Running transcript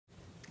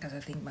because I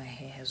think my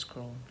hair has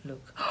grown.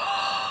 Look.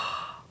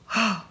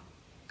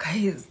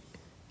 Guys.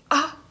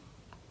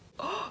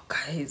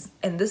 Guys.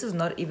 And this is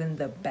not even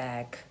the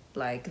back.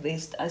 Like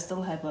this, I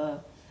still have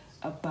a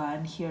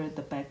bun here at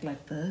the back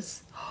like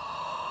this.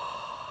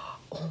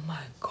 Oh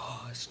my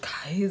gosh,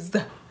 guys.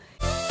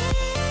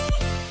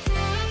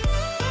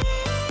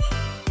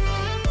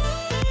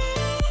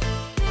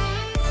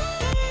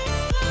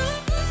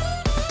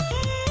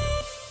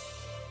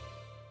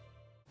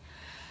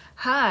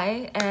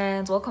 Hi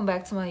and welcome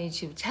back to my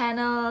YouTube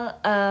channel.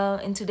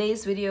 In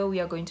today's video we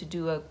are going to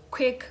do a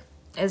quick,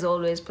 as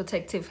always,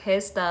 protective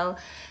hairstyle.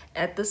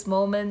 At this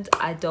moment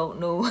I don't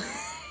know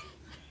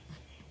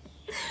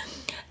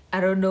I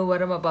don't know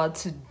what I'm about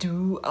to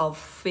do. I'll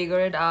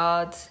figure it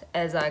out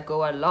as I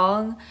go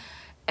along,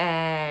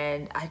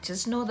 and I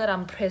just know that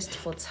I'm pressed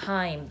for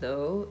time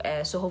though,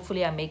 so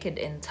hopefully I make it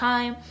in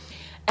time.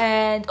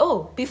 And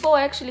oh, before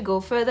I actually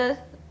go further,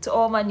 to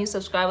all my new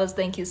subscribers,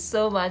 thank you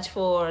so much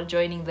for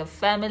joining the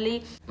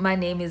family. My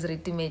name is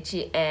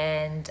Ritimechi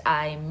and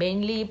I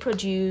mainly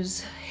produce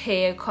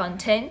hair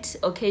content,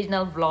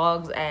 occasional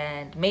vlogs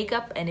and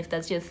makeup. And if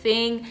that's your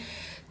thing,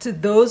 to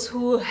those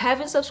who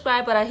haven't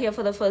subscribed but are here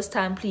for the first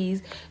time,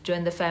 please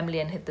join the family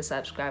and hit the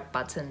subscribe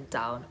button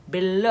down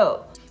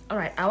below. All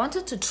right, I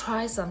wanted to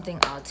try something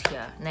out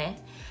here, ne?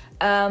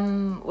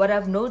 What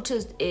I've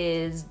noticed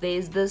is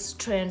there's this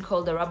trend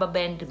called the rubber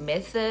band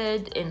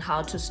method in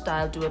how to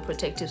do a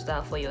protective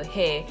style for your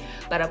hair.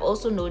 But I've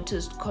also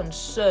noticed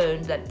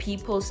concern that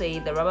people say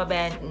the rubber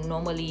band,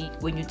 normally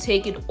when you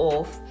take it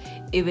off,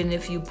 even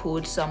if you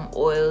put some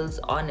oils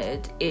on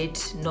it,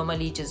 it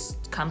normally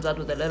just comes out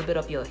with a little bit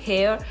of your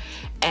hair,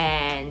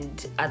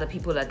 and other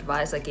people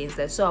advise against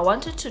that. So I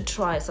wanted to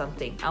try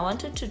something. I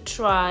wanted to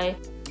try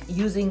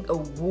using a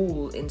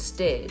wool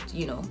instead,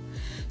 you know,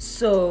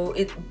 so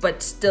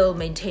but still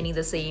maintaining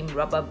the same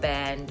rubber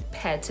band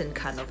pattern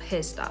kind of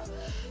hairstyle.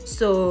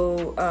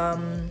 So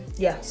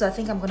yeah, so I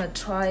think I'm gonna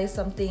try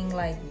something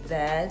like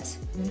that.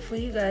 And for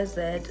you guys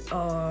that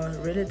are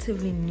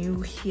relatively new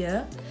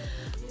here,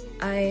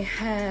 I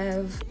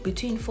have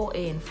between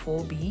 4A and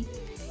 4B.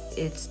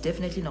 It's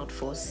definitely not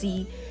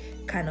 4C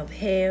kind of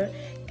hair,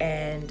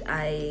 and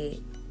I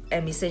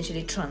am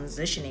essentially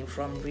transitioning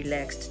from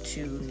relaxed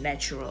to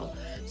natural,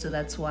 so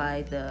that's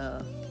why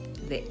the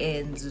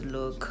ends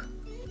look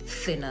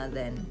thinner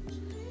than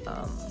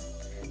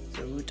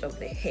the root of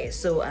the hair.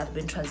 So I've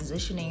been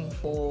transitioning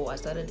I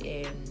started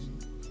in,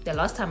 the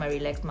last time I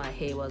relaxed my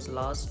hair was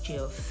last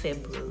year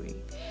February,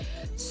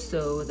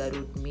 so that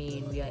would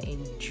mean we are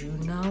in June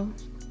now.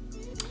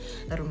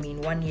 That would mean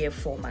 1 year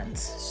 4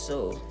 months.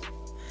 So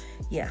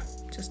yeah,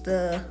 just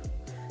the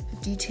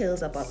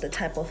details about the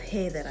type of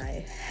hair that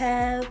I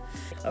have.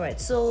 All right,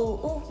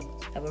 so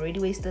I've already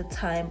wasted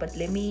time, but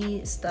let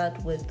me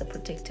start with the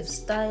protective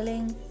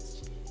styling.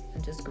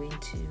 I'm just going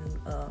to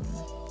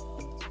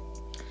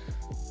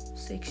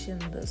section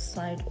the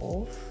side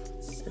off,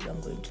 and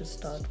I'm going to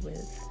start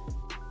with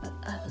the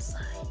other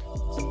side.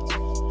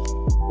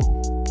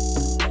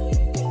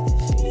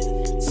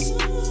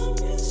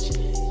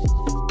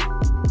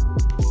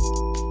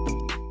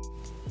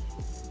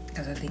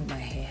 Because I think my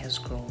hair has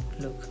grown.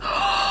 Look.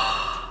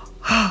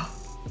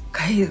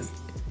 Guys.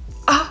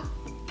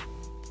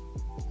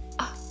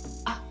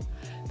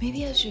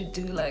 Maybe I should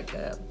do like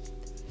a,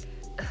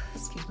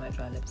 excuse my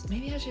dry lips.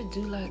 Maybe I should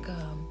do like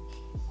a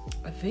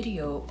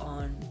video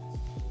on,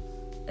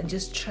 and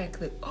just check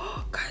the,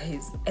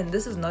 guys, and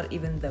this is not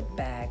even the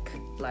back.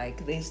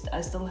 Like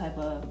I still have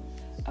a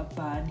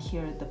bun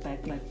here at the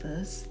back like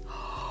this.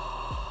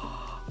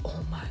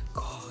 Oh my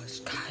gosh,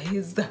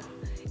 guys.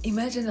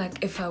 Imagine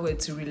like if I were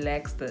to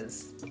relax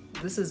this.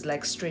 This is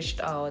like stretched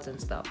out and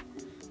stuff.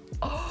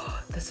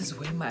 Oh, this is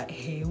where my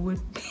hair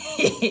would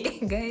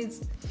be.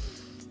 Guys,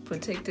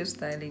 protective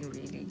styling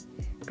really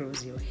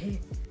grows your hair.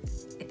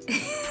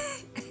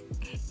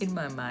 In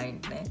my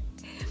mind, man.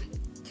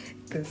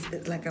 Because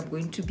it's like I'm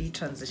going to be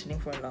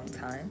transitioning for a long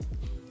time.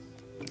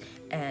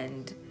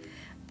 And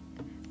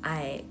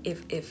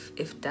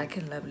if Dark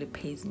and Lovely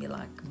pays me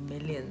like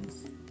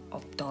millions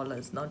of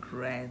dollars, not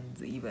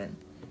rands even,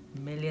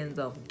 millions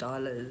of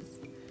dollars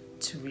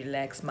to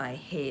relax my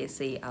hair,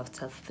 say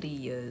after 3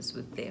 years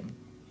with them,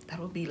 that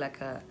would be like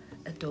a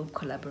dope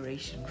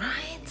collaboration,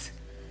 right?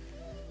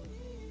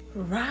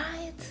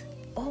 Right?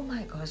 Oh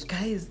my gosh,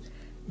 guys,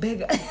 big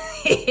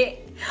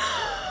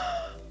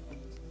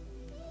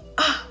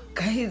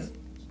guys,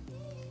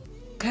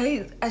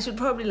 I should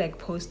probably like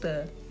post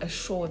a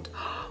short.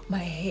 My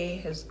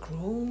hair has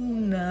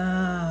grown.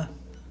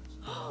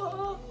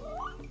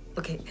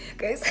 Okay,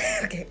 guys.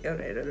 Okay, all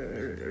right.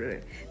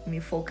 Let me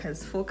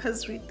focus,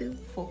 Ritu,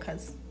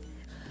 focus.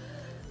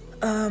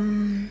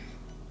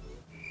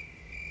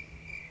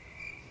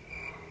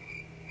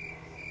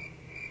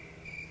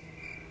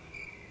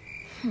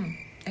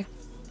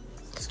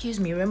 Excuse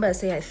me, remember I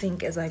say I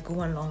think as I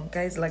go along,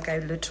 guys. Like I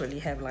literally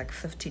have like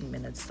 15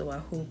 minutes, so I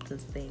hope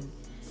this thing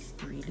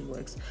really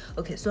works.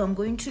 Okay, so I'm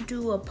going to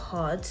do a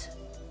part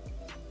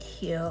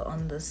here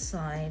on the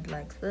side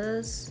like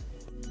this.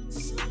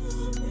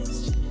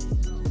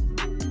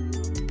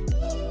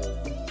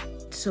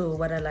 So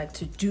what I like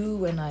to do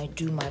when I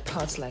do my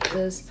parts like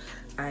this,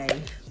 I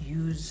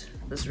use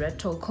this red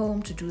toe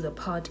comb to do the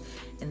part,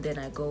 and then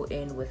I go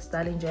in with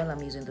styling gel.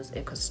 I'm using this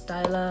Eco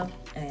Styler,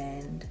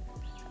 and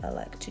I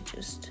like to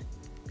just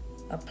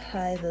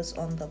apply this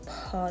on the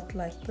part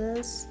like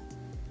this.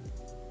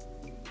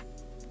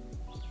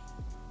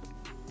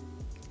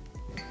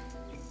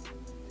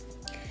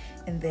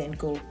 And then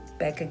go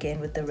back again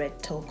with the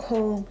red toe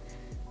comb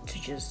to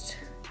just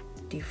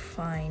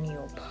define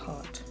your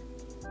part.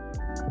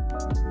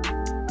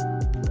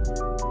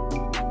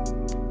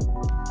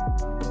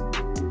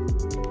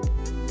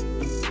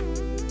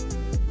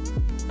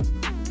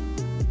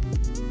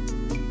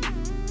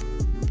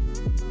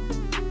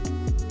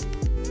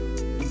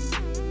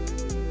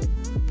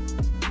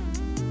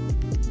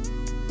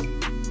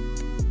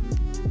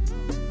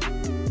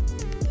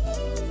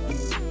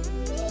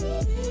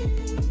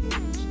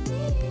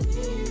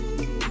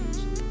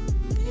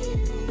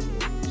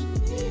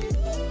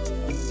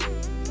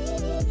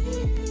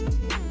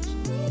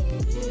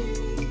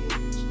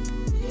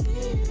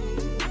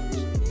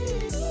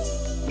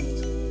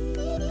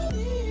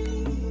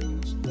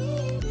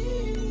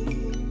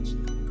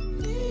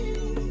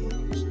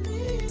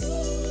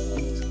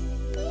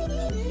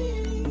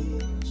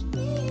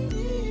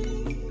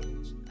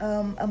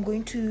 I'm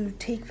going to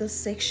take this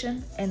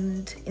section,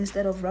 and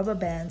instead of rubber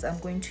bands, I'm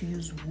going to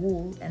use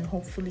wool, and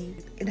hopefully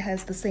it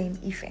has the same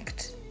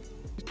effect.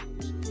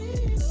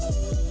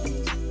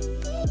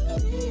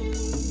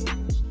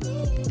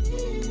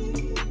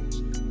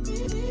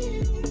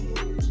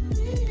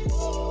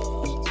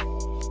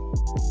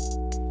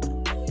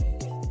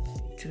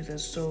 Do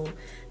this so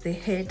the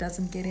hair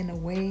doesn't get in the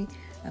way.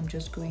 I'm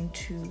just going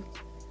to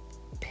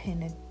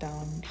pin it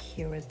down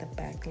here at the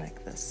back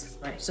like this.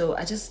 Right, so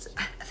I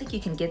think you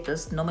can get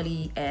this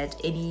normally at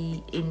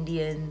any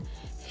Indian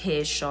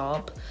hair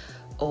shop,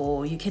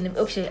 or you can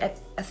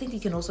I think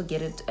you can also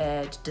get it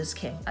at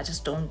Discam. I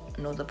just don't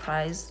know the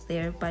price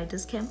there by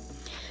Discam.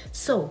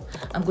 So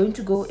I'm going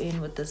to go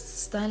in with the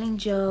styling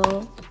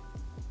gel.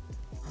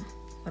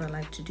 What I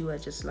like to do, I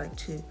just like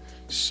to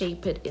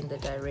shape it in the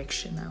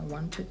direction I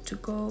want it to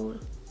go,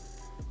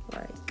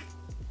 like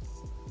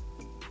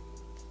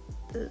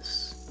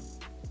this.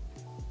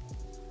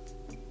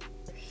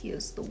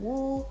 Here's the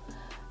wool.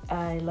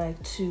 I like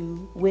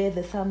to, where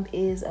the thumb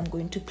is, I'm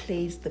going to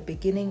place the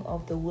beginning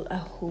of the wool. I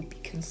hope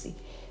you can see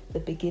the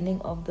beginning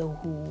of the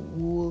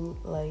wool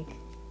like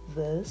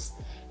this,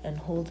 and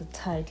hold it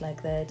tight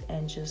like that,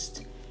 and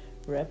just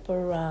wrap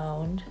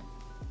around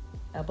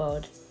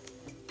about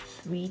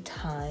 3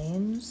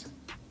 times,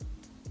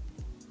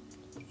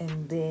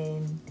 and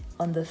then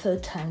on the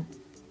 3rd time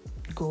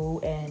go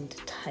and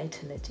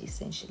tighten it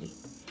essentially.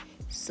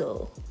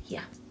 So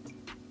yeah,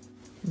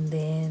 and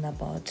then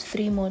about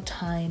 3 more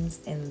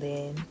times, and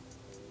then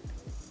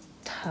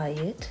tie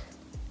it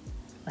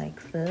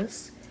like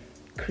this,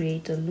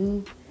 create a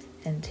loop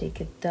and take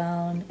it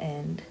down,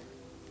 and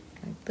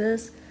like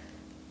this,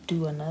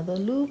 do another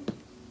loop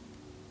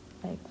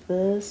like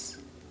this,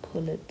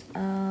 pull it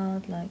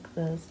out like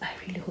this. I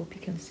really hope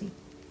you can see,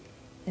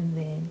 and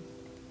then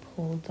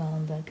pull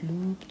down that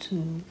loop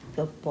to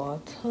the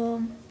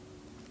bottom,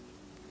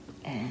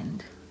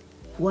 and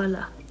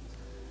voila.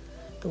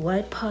 The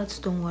white parts,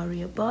 don't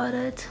worry about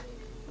it.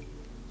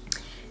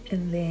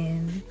 And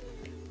then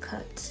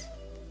cut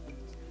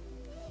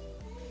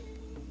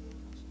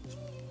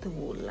the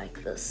wool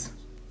like this.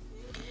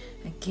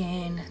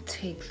 Again,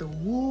 take the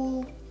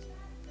wool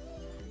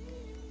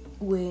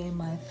where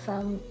my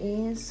thumb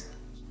is,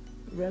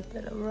 wrap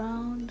it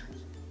around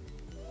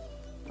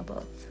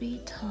about 3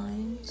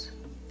 times.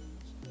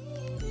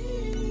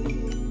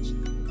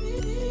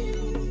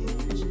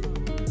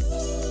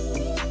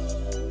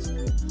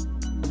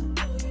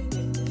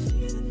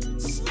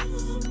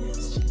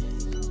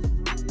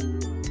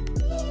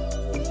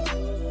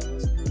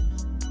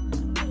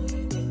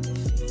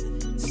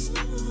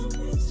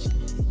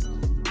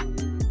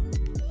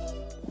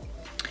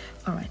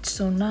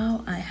 So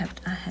now I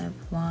have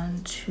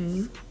 1,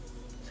 2,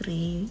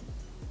 3,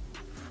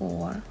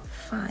 4,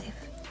 5,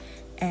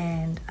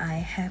 and I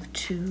have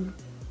to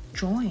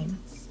join.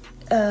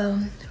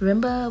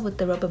 Remember with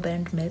the rubber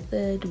band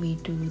method, we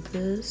do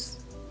this.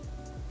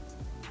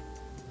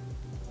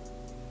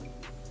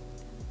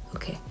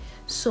 Okay,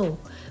 so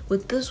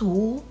with this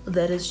wool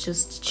that is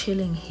just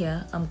chilling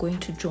here, I'm going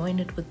to join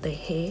it with the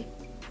hair.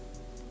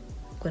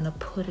 I'm gonna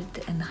put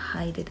it and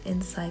hide it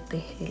inside the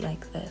hair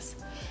like this,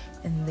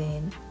 and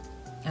then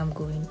I'm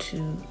going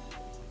to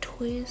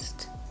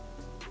twist.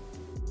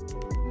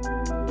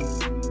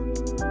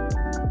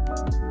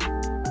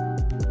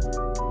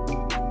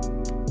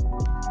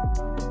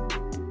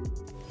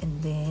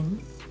 And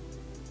then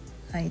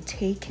I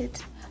take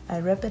it,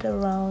 I wrap it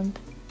around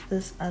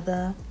this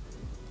other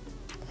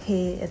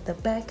hair at the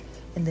back,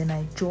 and then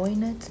I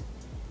join it,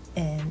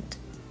 and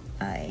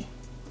I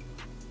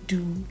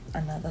do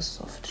another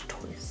soft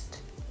twist.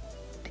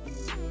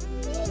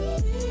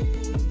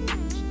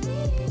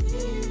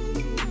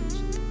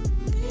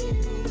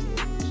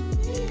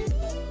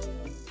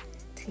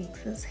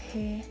 Take this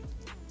hair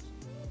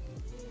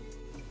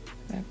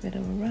bit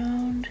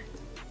around,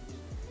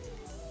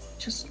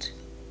 just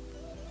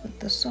with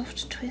the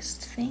soft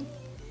twist thing,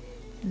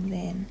 and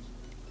then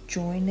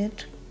join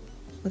it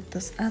with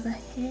this other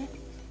hair.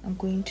 I'm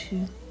going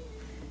to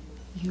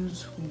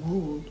use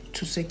wool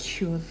to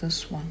secure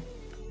this one.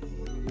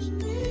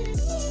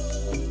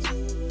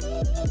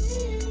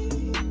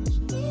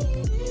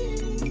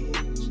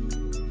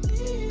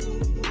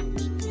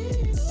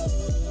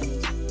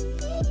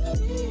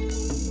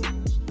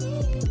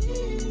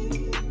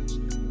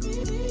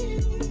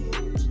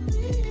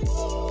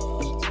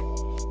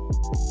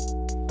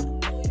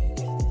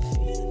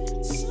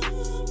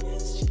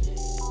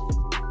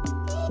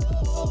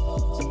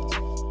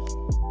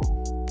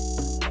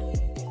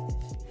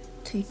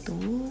 Take the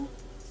wool,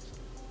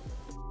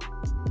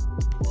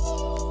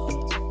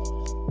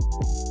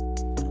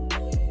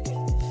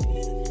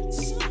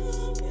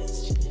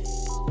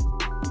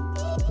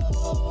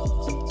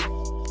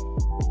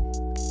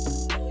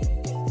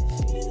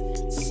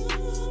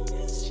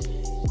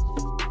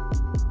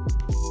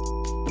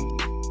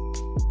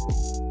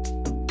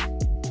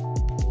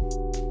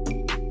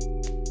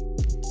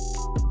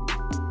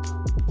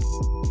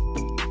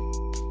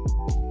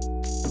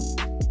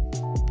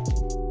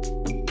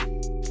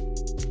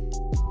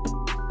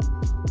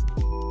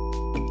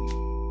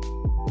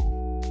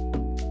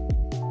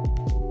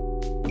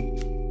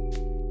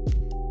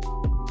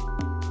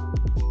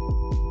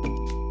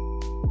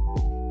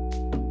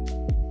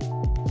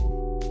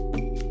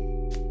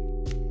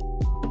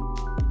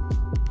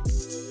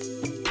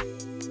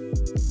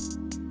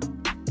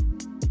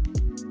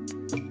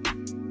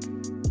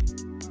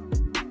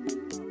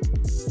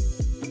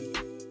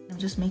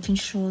 just making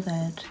sure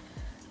that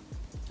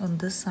on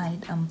this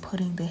side I'm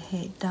putting the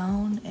hair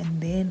down and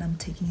then I'm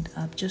taking it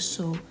up, just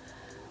so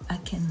I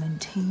can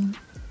maintain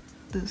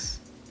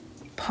this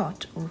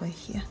part over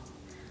here.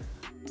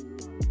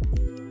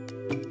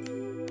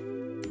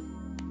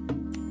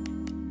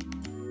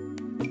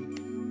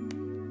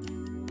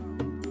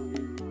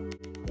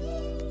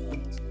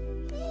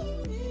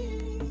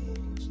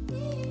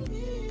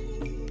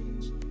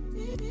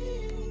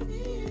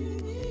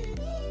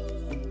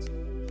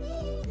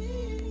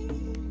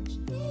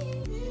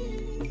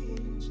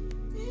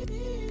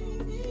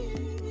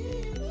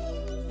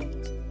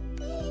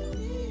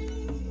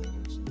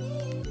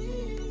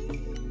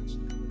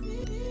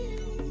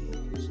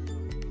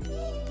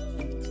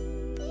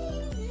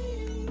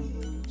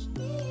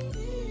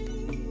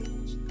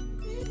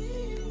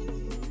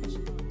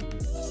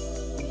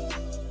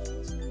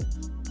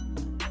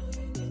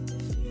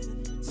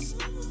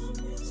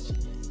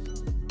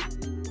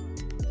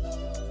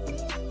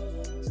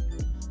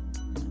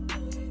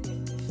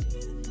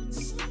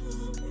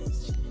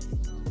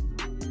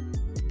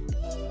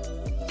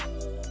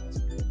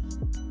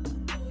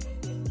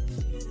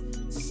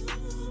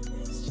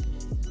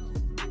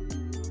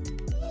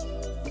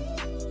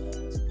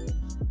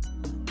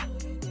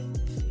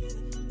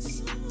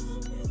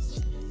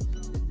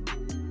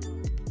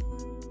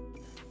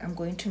 I'm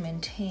going to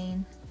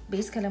maintain,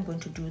 basically I'm going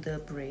to do the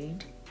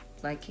braid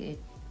like it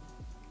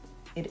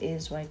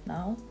is right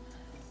now,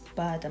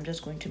 but I'm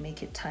just going to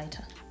make it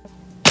tighter.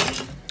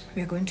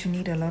 We're going to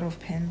need a lot of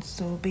pins,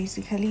 so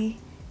basically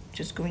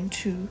just going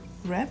to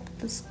wrap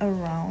this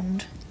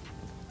around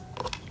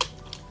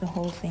the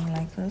whole thing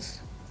like this,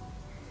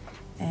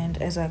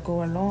 and as I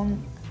go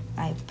along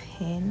I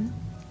pin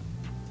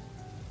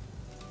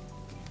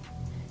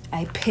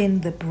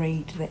the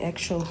braid, the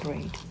actual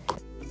braid.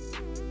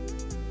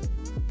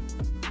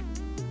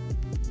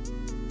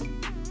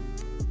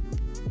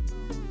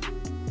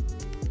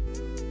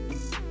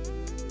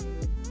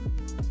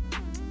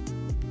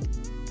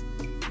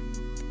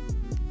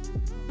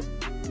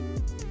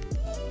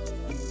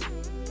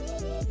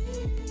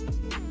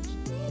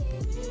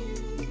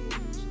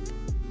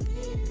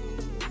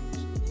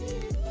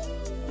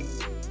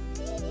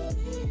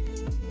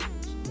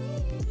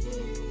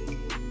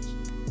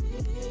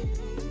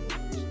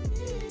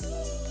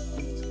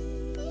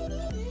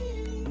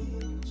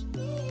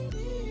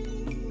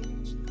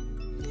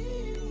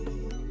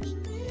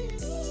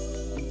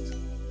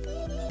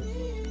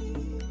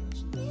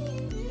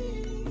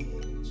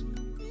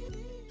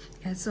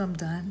 And so I'm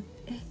done.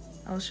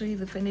 I'll show you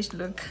the finished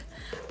look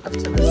up to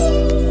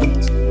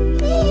this.